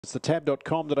It's the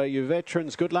tab.com.au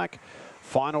veterans. Good luck.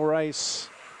 Final race.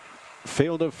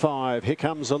 Field of 5. Here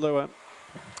comes Allure.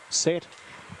 Set.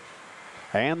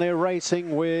 And they're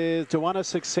racing with Duana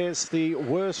Success, the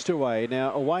worst away.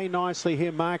 Now, away nicely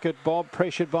here, Market Bob,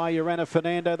 pressured by Urana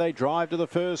Fernando. They drive to the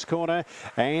first corner,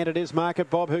 and it is Market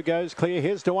Bob who goes clear.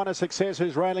 Here's Duana Success,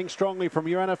 who's railing strongly from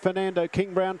Urana Fernando.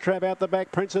 King Brown Trap out the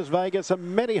back, Princess Vegas,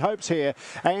 and many hopes here.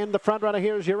 And the front runner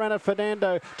here is Urana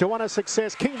Fernando. Duana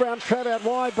Success, King Brown Trap out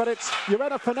wide, but it's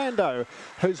Urana Fernando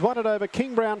who's won it over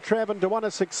King Brown Trap and Duana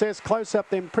Success. Close up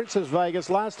then Princess Vegas.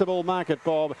 Last of all, Market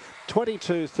Bob,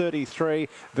 22.33.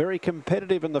 Very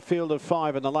competitive in the field of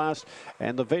 5 in the last,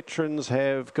 and the veterans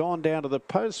have gone down to the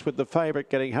post with the favourite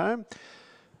getting home.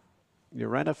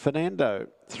 Urana Fernando,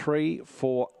 3,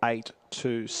 4, 8,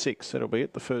 2, 6. That'll be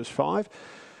it, the first 5.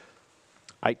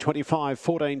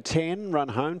 8.25, 14.10, run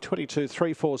home, 22,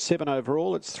 3, 4, 7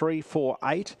 overall. It's 3, 4,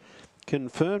 8.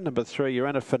 Confirmed, number 3,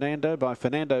 Urana Fernando by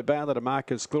Fernando Bowler to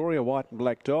Marcus Gloria, white and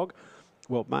black dog.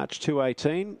 Well, March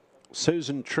 218,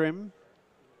 Susan Trim.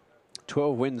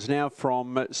 12 wins now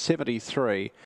from 73.